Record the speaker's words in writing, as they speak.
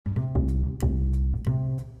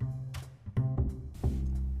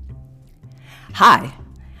Hi,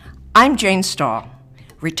 I'm Jane Stahl,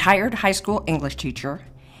 retired high school English teacher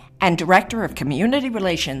and Director of Community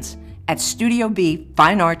Relations at Studio B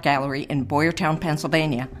Fine Art Gallery in Boyertown,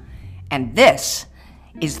 Pennsylvania, and this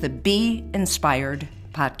is the Be Inspired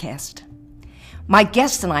podcast. My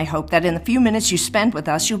guest and I hope that in the few minutes you spend with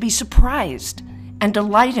us, you'll be surprised and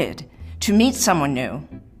delighted to meet someone new,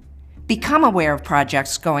 become aware of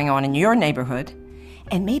projects going on in your neighborhood,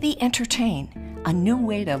 and maybe entertain a new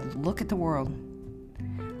way to look at the world.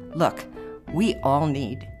 Look, we all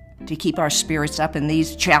need to keep our spirits up in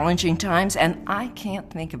these challenging times, and I can't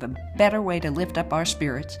think of a better way to lift up our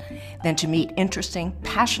spirits than to meet interesting,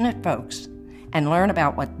 passionate folks and learn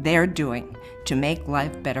about what they're doing to make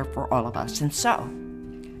life better for all of us. And so,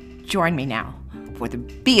 join me now for the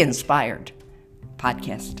Be Inspired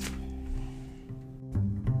podcast.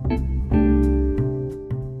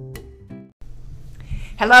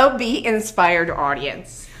 Hello, Be Inspired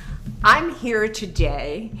audience. I'm here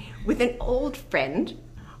today with an old friend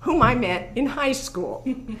whom I met in high school.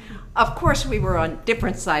 Of course, we were on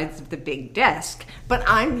different sides of the big desk, but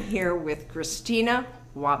I'm here with Christina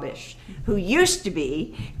Wabish, who used to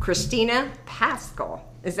be Christina Pascal.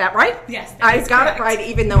 Is that right? Yes, I got it right,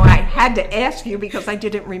 even though I had to ask you because I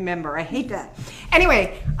didn't remember. I hate that.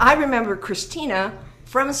 Anyway, I remember Christina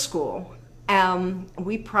from school.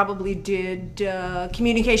 We probably did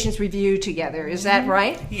communications review together. Is that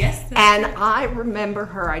right? Yes. And I remember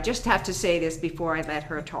her. I just have to say this before I let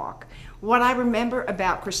her talk. What I remember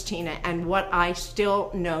about Christina and what I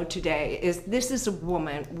still know today is this is a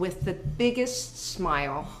woman with the biggest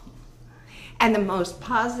smile and the most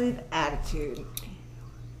positive attitude.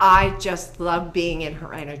 I just love being in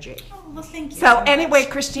her energy. Oh, well, thank you. So anyway,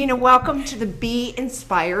 Christina, welcome to the Be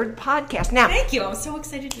Inspired podcast. Now, thank you. I'm so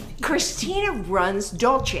excited to be here. Christina runs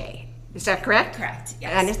Dolce. Is that correct? Correct,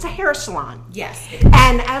 yes. And it's a hair salon. Yes, it is.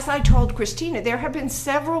 And as I told Christina, there have been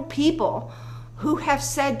several people who have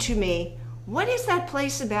said to me, what is that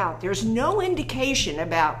place about? There's no indication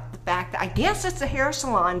about the fact that I guess it's a hair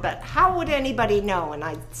salon, but how would anybody know? And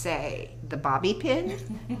I'd say, the bobby pin?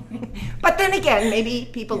 But then again, maybe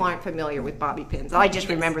people aren't familiar with bobby pins. I just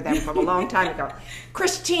remember them from a long time ago.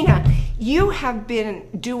 Christina, you have been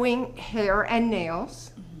doing hair and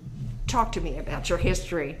nails. Talk to me about your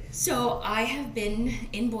history. So I have been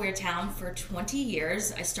in Boyertown for 20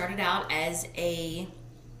 years. I started out as a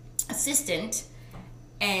assistant,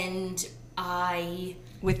 and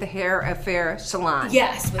with the Hair Affair salon.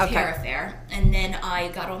 Yes, with Okay. Hair Affair. And then I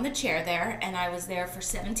got on the chair there, and I was there for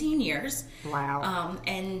 17 years. Wow.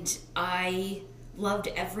 And I loved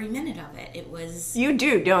every minute of it. It was... You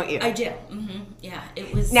do, don't you? I do. Mm-hmm. Yeah,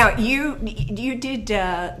 it was... Now, you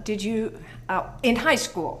did you, in high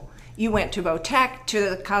school, you went to Votech, to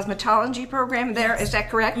the cosmetology program there, is that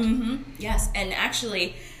correct? Mm-hmm. Yes, and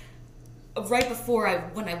actually... right before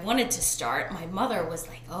when I wanted to start, my mother was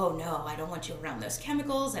like, "Oh no, I don't want you around those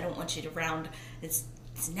chemicals. I don't want you around. It's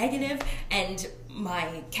negative." And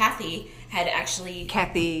my Kathy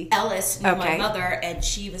Ellis knew my mother, and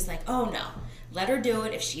she was like, "Oh no, let her do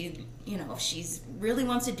it. If she's really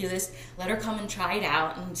wants to do this, let her come and try it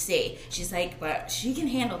out and see." She's like, "But she can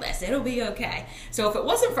handle this. It'll be okay." So if it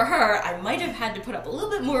wasn't for her, I might have had to put up a little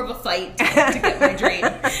bit more of a fight to get my dream.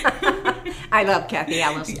 I love Kathy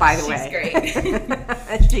Ellis, by the way. She's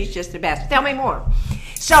great. She's just the best. Tell me more.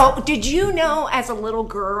 So, did you know as a little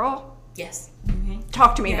girl? Yes. Mm-hmm.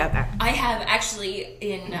 Talk to me about that. I have actually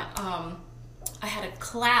I had a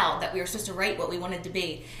cloud that we were supposed to write what we wanted to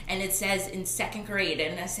be, and it says in second grade,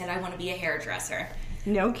 and I said I want to be a hairdresser.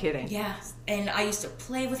 No kidding. Yeah, and I used to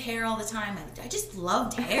play with hair all the time. I just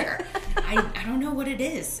loved hair. I don't know what it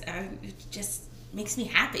is. It just makes me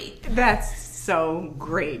happy. That's so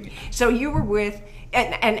great. So you were with,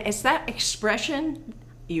 and is that expression,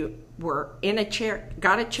 you were in a chair,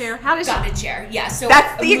 got a chair? How does Got a chair, yeah. So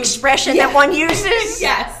that's the expression that one uses?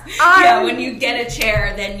 Yes. When you get a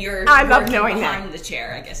chair, then you're I love working knowing behind the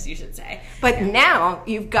chair, I guess you should say. But now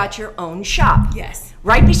you've got your own shop. Yes.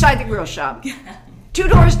 Right beside the grill shop. 2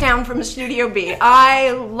 doors down from the Studio B.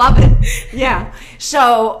 I love it. Yeah.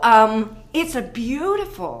 So it's a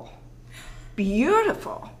beautiful,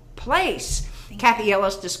 beautiful place. Kathy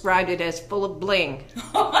Ellis described it as full of bling.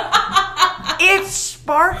 It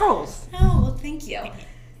sparkles. Oh, well, thank you.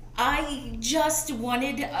 I just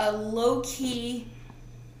wanted a low-key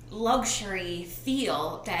luxury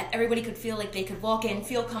feel that everybody could feel like they could walk in,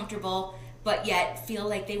 feel comfortable, but yet feel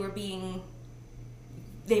like they were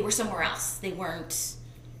somewhere else. They weren't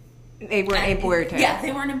in Boyertown. Yeah,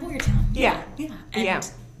 they weren't in Boyertown. Yeah.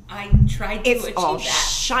 And I tried to It's achieve all that.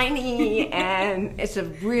 shiny, and it's a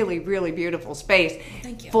really, really beautiful space.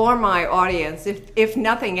 Thank you. For my audience, if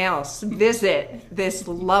nothing else, visit this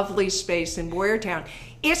lovely space in Boyertown.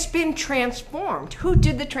 It's been transformed. Who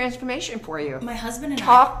did the transformation for you? My husband and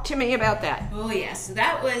Talk to me about that. Oh, yes. So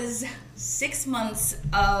that was 6 months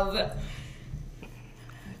of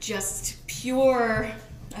just pure,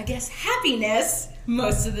 I guess, happiness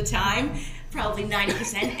most of the time, probably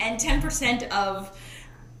 90%, and 10% of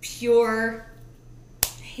pure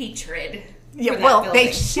hatred. Yeah, for that well, building.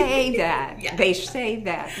 they say that. Yeah. They say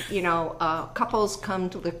that, couples come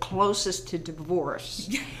to the closest to divorce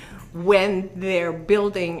when they're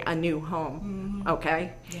building a new home,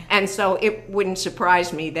 okay? Yeah. And so it wouldn't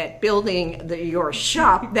surprise me that building your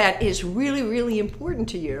shop that is really, really important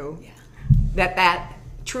to you, that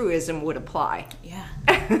truism would apply. Yeah.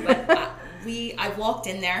 But I walked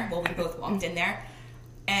in there, well, we both walked in there,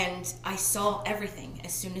 and I saw everything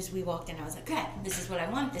as soon as we walked in. I was like, okay, this is what I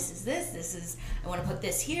want, this is, I want to put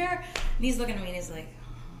this here. And he's looking at me and he's like,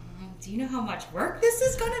 do you know how much work this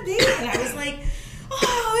is going to be? And I was like,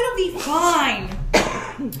 oh, it'll be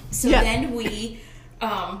fine. So then we,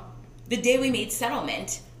 the day we made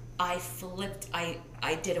settlement, I flipped, I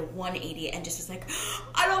did a 180 and just was like,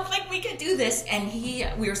 I don't think we can do this. And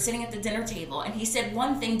we were sitting at the dinner table and he said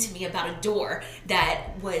one thing to me about a door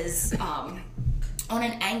that was on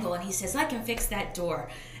an angle, and he says, I can fix that door.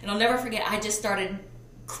 And I'll never forget, I just started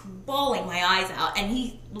bawling my eyes out, and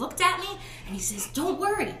he looked at me and he says, don't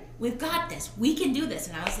worry, we've got this, we can do this.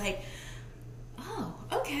 And I was like, oh,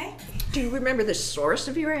 okay. Do you remember the source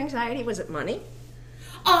of your anxiety? Was it money?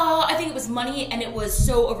 I think it was money, and it was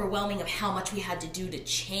so overwhelming of how much we had to do to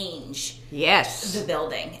change Yes. the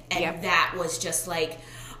building. And that was just like,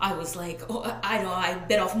 I was like, oh, I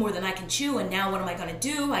bit off more than I can chew, and now what am I going to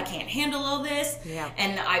do? I can't handle all this. Yeah.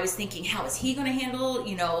 And I was thinking, how is he going to handle,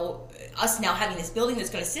 us now having this building that's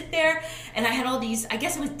going to sit there? And I had all these, I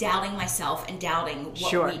guess I was doubting myself and doubting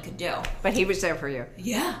what we could do. But he was there for you.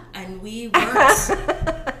 Yeah, and we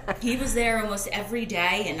worked. He was there almost every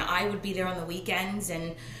day, and I would be there on the weekends,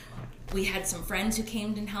 and we had some friends who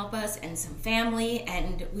came and help us, and some family,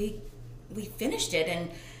 and we finished it. And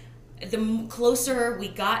the closer we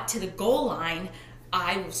got to the goal line,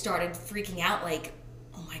 I started freaking out, like,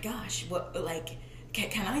 oh my gosh, what, like,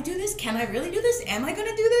 can I do this? Can I really do this? Am I going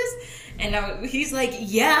to do this? And he's like,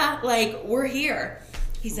 yeah, like, we're here.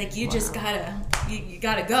 He's like, you just gotta, you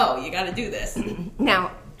gotta go. You gotta do this.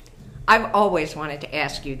 Now, I've always wanted to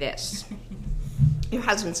ask you this. Your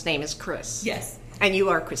husband's name is Chris. Yes. And you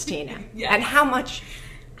are Christina. Yes. And how much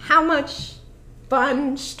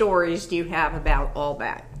fun stories do you have about all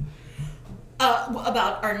that?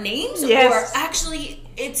 About our names? Yes. Or actually,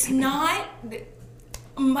 it's not...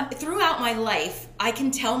 throughout my life, I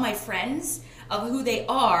can tell my friends of who they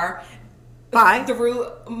are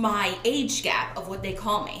through my age gap of what they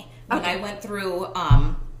call me. When I went through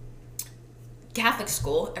Catholic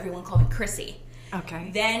school, everyone called me Chrissy.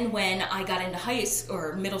 Okay. Then when I got into high school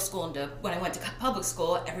or middle school, when I went to public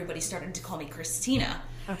school, everybody started to call me Christina.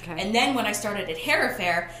 Okay. And then when I started at Hair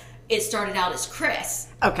Affair, it started out as Chris.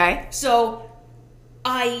 Okay. So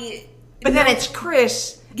But then it's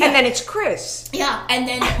Chris, and then it's Chris. Yeah, and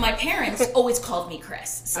then my parents always called me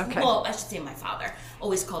Chris. So, Okay. well, I should say my father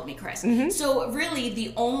always called me Chris. Mm-hmm. So really,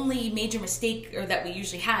 the only major mistake that we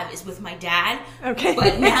usually have is with my dad. Okay.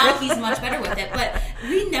 But now he's much better with it. But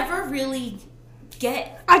we never really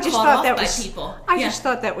get I just caught thought off that by was people. I just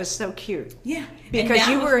thought that was so cute. Yeah. Because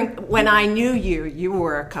And you now- were when I knew you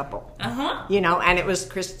were a couple. Uh-huh. And it was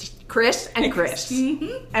Chris and Chris.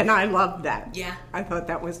 Mm-hmm. And I loved that. Yeah. I thought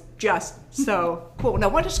that was just so cool. Now,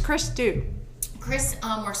 what does Chris do? Chris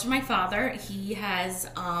works for my father. He has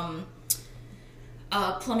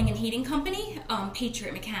a plumbing and heating company,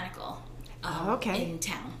 Patriot Mechanical, in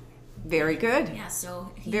town. Very good. Yeah,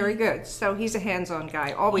 so Very good. So he's a hands-on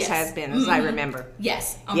guy. Always Yes. has been, as I remember.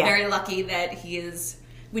 Yes, I'm Yeah. very lucky that he is.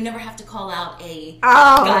 We never have to call out a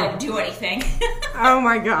Oh. guy to do anything. Oh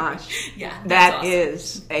my gosh. Yeah, that's That awesome.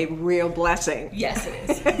 is a real blessing. Yes, it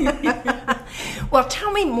is. Well,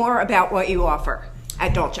 tell me more about what you offer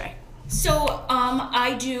at Dolce. So,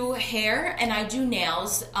 I do hair and I do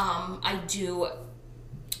nails. I do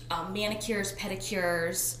manicures,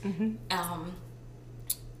 pedicures,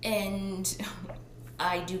 and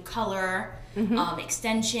I do color,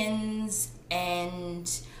 extensions, and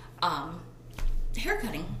hair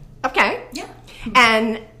cutting. Okay. Yeah.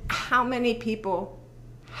 And how many people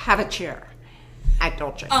have a chair at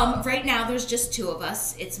Dolce? Right now, there's just two of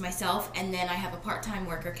us. It's myself, and then I have a part-time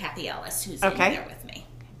worker, Kathy Ellis, who's in there with me.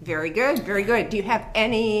 Very good, very good. Do you have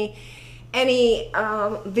any any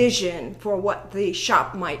vision for what the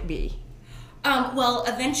shop might be? Well,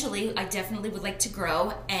 eventually, I definitely would like to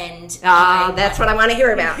grow, and that's what I want to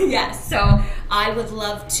hear about. Yes, so I would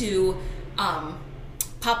love to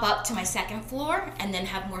pop up to my second floor and then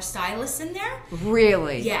have more stylists in there.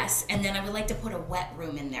 Really? Yes, and then I would like to put a wet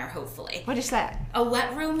room in there, hopefully. What is that? A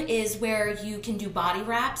wet room is where you can do body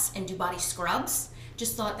wraps and do body scrubs.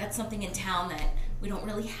 Just thought that's something in town that we don't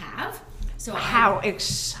really have. So how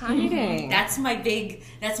exciting! That's my big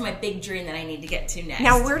dream that I need to get to next.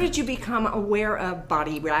 Now, where did you become aware of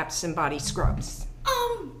body wraps and body scrubs?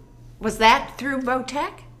 Was that through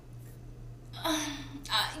Votech?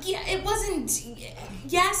 Yeah, it wasn't.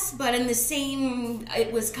 Yes, but in the same,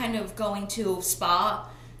 it was kind of going to spa,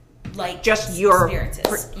 like just your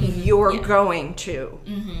experiences. You're going to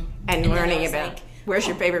and learning about. Like, where's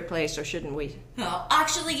your favorite place, or shouldn't we?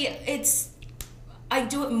 Actually, I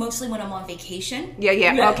do it mostly when I'm on vacation.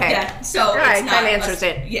 Yeah, okay. Yeah, so all right, it's not that answers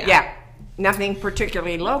it. Yeah. Nothing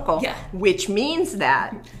particularly local. Yeah. Which means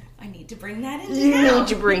that I need to bring that into you town. need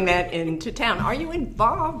to bring that into town. Are you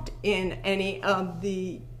involved in any of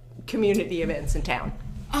the community events in town?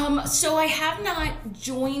 So I have not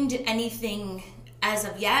joined anything as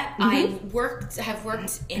of yet. I have worked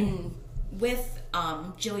with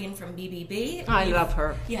Jillian from BBB. I love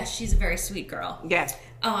her. Yeah, she's a very sweet girl. Yes.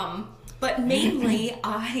 But mainly,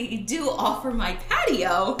 I do offer my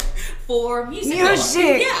patio for music.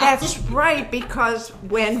 Yeah. That's right, because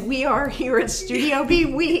when we are here at Studio B,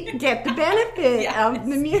 we get the benefit of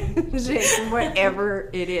the music,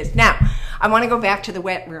 whatever it is. Now, I want to go back to the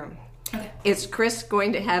wet room. Okay. Is Chris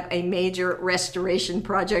going to have a major restoration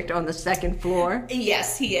project on the second floor?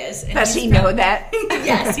 Yes, he is. And does he know that?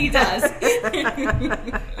 Yes, he does.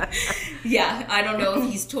 Yeah, I don't know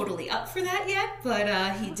if he's totally up for that yet, but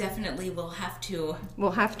he definitely will have to.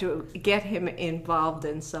 We'll have to get him involved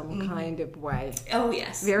in some kind of way. Oh,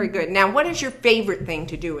 yes. Very good. Now, what is your favorite thing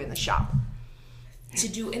to do in the shop? To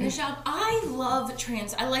do in the shop? I love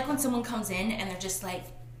I like when someone comes in and they're just like,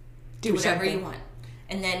 do whatever you want.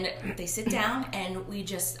 And then they sit down and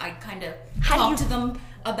I kind of talk to them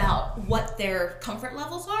about what their comfort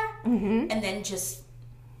levels are, and then just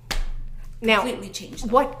completely change them.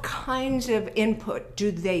 What kinds of input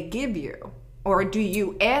do they give you, or do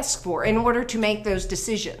you ask for in order to make those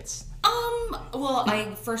decisions? Well,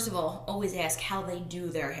 I first of all always ask how they do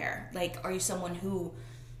their hair. Like, are you someone who,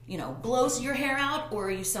 blows your hair out, or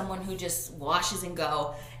are you someone who just washes and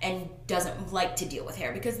go and doesn't like to deal with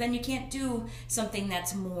hair? Because then you can't do something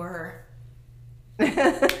that's more of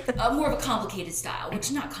a complicated style,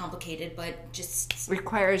 which not complicated, but just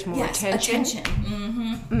requires more attention.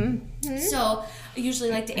 So I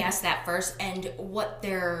usually like to ask that first, and what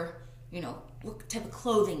their, what type of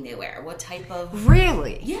clothing they wear, what type of...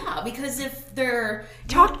 Really? Yeah, because if they're...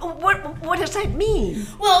 What does that mean?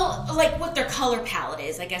 Well, like what their color palette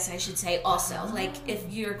is, I guess I should say also. Like if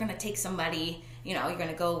you're going to take somebody, you're going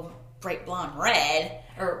to go bright blonde red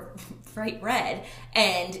or bright red,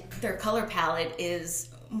 and their color palette is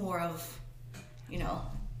more of,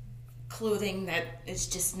 clothing that is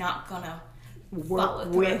just not going to follow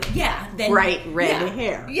through. With then bright red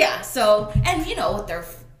hair. Yeah, so, and with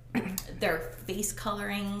their face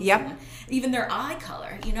coloring, yep, even their eye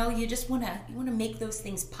color. You just want to make those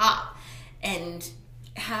things pop and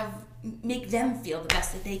make them feel the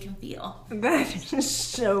best that they can feel. That is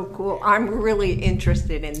so cool. I'm really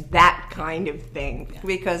interested in that kind of thing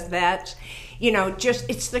because that's,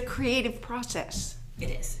 it's the creative process.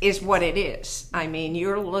 It is what it is. I mean,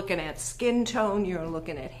 you're looking at skin tone, you're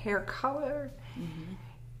looking at hair color,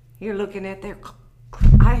 you're looking at their.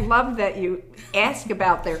 I love that you ask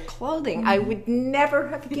about their clothing. I would never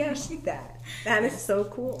have guessed that. That is so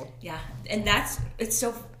cool. Yeah, and it's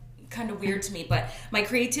so kind of weird to me, but my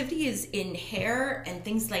creativity is in hair and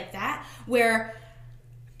things like that, where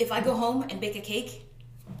if I go home and bake a cake,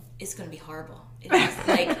 it's going to be horrible. It's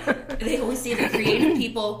like they always say that creative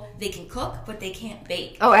people, they can cook, but they can't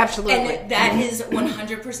bake. Oh, absolutely. And that is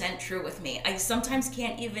 100% true with me. I sometimes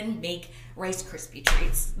can't even make Rice Krispie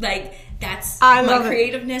treats. Like, my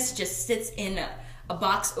creativeness just sits in a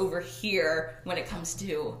box over here when it comes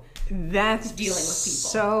to dealing with people.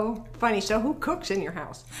 So funny. So who cooks in your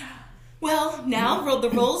house? Well, now the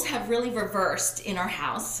roles have really reversed in our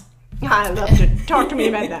house. I love to talk to me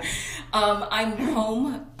about that. I'm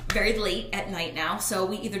home very late at night now, so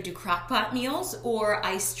we either do crock-pot meals or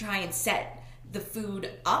I try and set the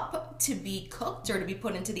food up to be cooked or to be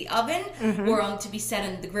put into the oven or to be set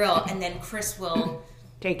in the grill, and then Chris will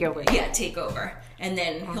take over. Yeah, take over. and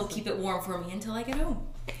then he'll keep it warm for me until I get home.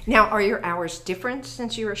 Now, are your hours different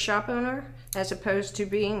since you're a shop owner as opposed to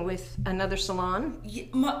being with another salon?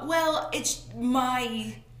 It's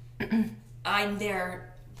my... I'm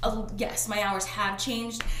there... yes, my hours have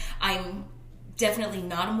changed. I'm definitely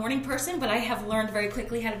not a morning person, but I have learned very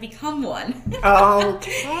quickly how to become one.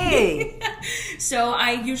 Okay. So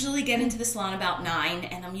I usually get into the salon about 9,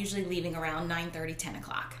 and I'm usually leaving around 9:30, 10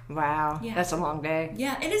 o'clock. Wow, Yeah. that's a long day.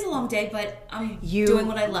 Yeah, it is a long day, but I'm You doing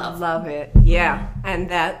what I love. Love it, yeah. And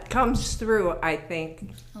that comes through, I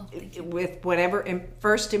think, with whatever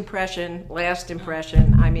first impression, last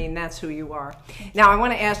impression. I mean, that's who you are. Now, I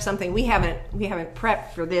want to ask something. We haven't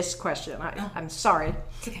prepped for this question. I'm sorry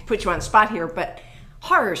to put you on the spot here, but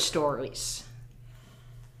horror stories.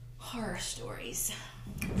 Horror stories.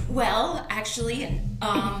 Well, actually,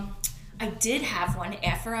 I did have one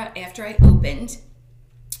after I opened,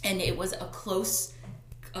 and it was a close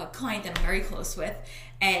client that I'm very close with,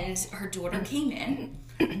 and her daughter came in,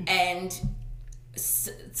 and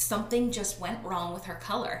something just went wrong with her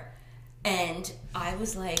color, and I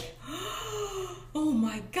was like, oh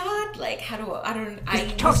my God, like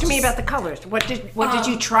Talk to me about the colors. What did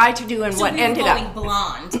you try to do, and what ended up? We were up? going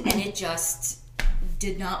blonde, and it just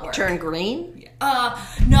did not work. Turn green?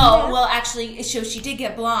 No. Well, actually, so she did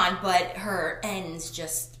get blonde, but her ends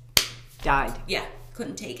just died. Yeah,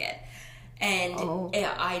 couldn't take it, and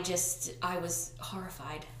I was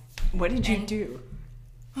horrified. What did you do?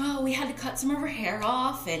 Oh, we had to cut some of her hair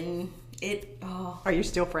off, and it. Oh. Are you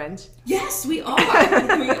still friends? Yes, we are.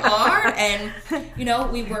 We are, and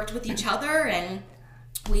we worked with each other, and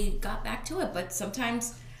we got back to it. But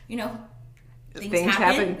sometimes, things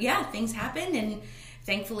happen. Yeah, things happen, and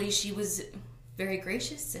thankfully she was very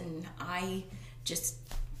gracious, and I just.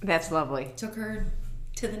 That's lovely. Took her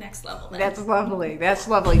to the next level. Then. That's lovely. That's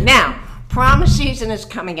lovely. Now, prom season is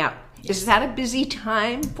coming up. Yes. Is that a busy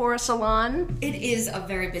time for a salon? It is a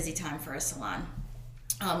very busy time for a salon.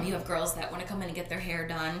 You have girls that want to come in and get their hair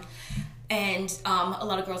done, and a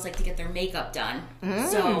lot of girls like to get their makeup done.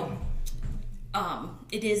 So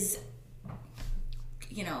it is,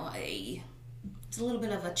 it's a little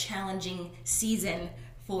bit of a challenging season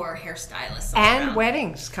for hairstylists. And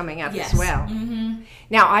weddings coming up as well. Mm-hmm.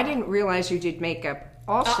 Now, I didn't realize you did makeup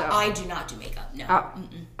also. I do not do makeup, no.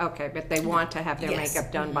 Okay, but they want to have their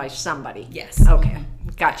makeup done by somebody. Yes. Okay,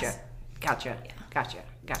 gotcha. Yes.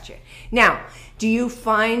 Gotcha. Now, do you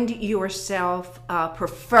find yourself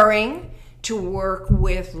preferring to work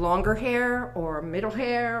with longer hair or middle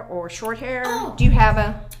hair or short hair? Oh. Do you have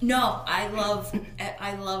a... No, I love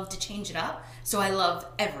to change it up. So I love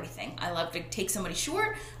everything. I love to take somebody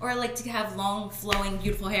short, or I like to have long, flowing,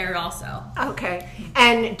 beautiful hair also. Okay.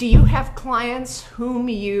 And do you have clients whom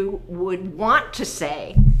you would want to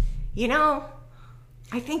say,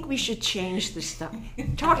 I think we should change this stuff?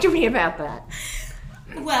 Talk to me about that.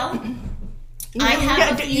 Well, I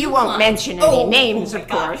have a few you won't clients. mention any names, of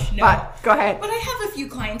course, no. but go ahead. But I have a few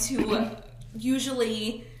clients who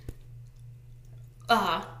usually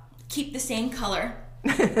keep the same color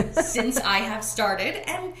since I have started,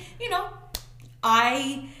 and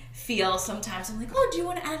I feel sometimes I'm like, oh, do you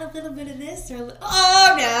want to add a little bit of this, or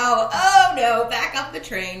oh no, back up the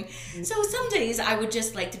train. So some days I would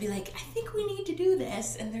just like to be like, I think we need to do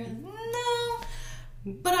this, and they're like, no.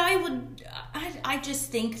 But I just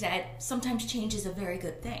think that sometimes change is a very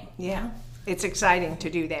good thing. Yeah, it's exciting to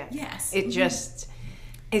do that. Yes. It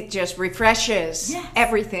just refreshes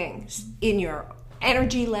everything in your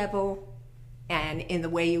energy level and in the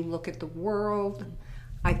way you look at the world.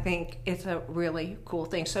 I think it's a really cool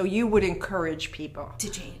thing. So you would encourage people to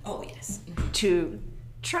change. Oh, yes. To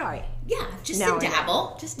try. Yeah, just to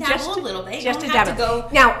dabble. Just dabble a little bit. Just you to don't dabble. have to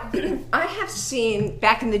go. Now, I have seen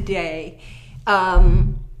back in the day, I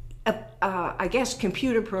guess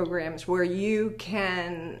computer programs where you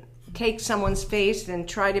can take someone's face and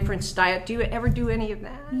try different styles. Do you ever do any of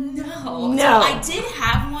that? No. So I did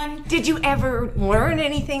have one. Did you ever learn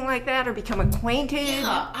anything like that or become acquainted?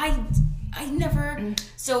 Yeah, I never.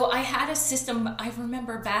 So I had a system. I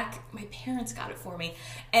remember back, my parents got it for me,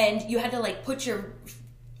 and you had to put your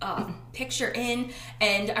picture in,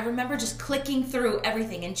 and I remember just clicking through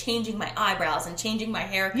everything and changing my eyebrows and changing my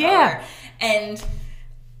hair color, and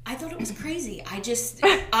I thought it was crazy. I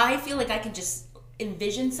feel like I could just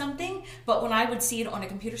envision something, but when I would see it on a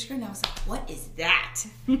computer screen, I was like, what is that?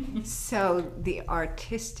 So the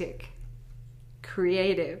artistic,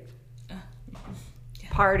 creative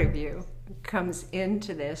part of you comes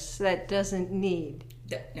into this that doesn't need...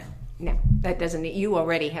 No, that doesn't need... You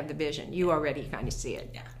already have the vision. You already kind of see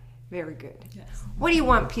it. Yeah. Very good. Yes. What do you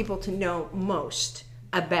want people to know most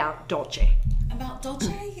about Dolce? About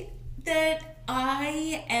Dolce? That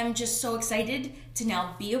I am just so excited to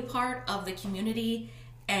now be a part of the community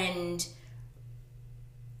and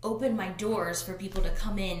open my doors for people to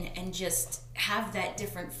come in and just have that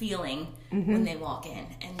different feeling when they walk in,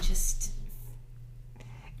 and just...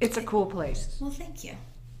 It's a cool place. Well, thank you.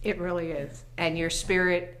 It really is. And your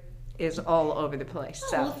spirit is all over the place.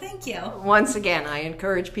 So Well, thank you. once again, I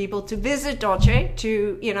encourage people to visit Dolce,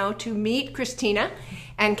 to meet Christina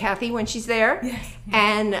and Kathy when she's there. Yes.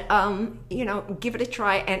 And, give it a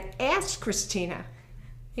try and ask Christina,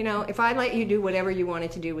 if I let you do whatever you wanted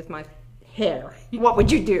to do with my hair, what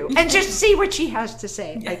would you do? And just see what she has to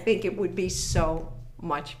say. I think it would be so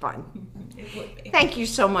much fun. It would be. Thank you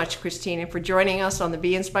so much, Christina, for joining us on the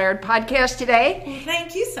Be Inspired podcast today. Well,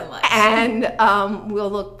 thank you so much. And we'll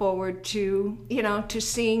look forward to, to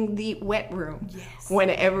seeing the wet room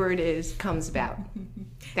whenever it comes about.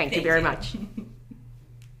 Thank you very much.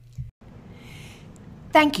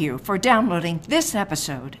 Thank you for downloading this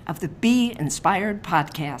episode of the Be Inspired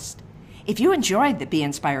podcast. If you enjoyed the Be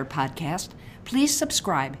Inspired podcast, please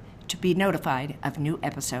subscribe to be notified of new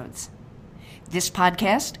episodes. This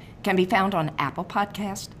podcast can be found on Apple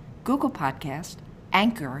Podcast, Google Podcast,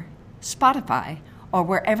 Anchor, Spotify, or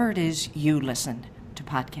wherever it is you listen to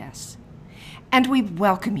podcasts. And we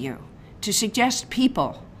welcome you to suggest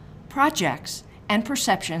people, projects, and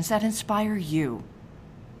perceptions that inspire you.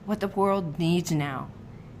 What the world needs now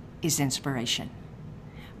is inspiration.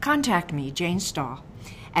 Contact me, Jane Stahl,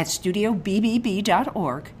 at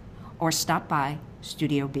studiobbb.org or stop by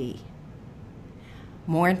Studio B.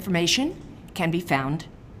 More information can be found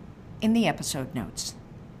in the episode notes.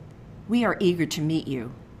 We are eager to meet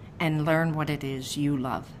you and learn what it is you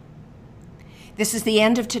love. This is the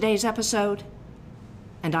end of today's episode,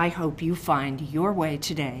 and I hope you find your way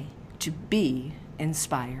today to be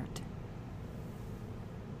inspired.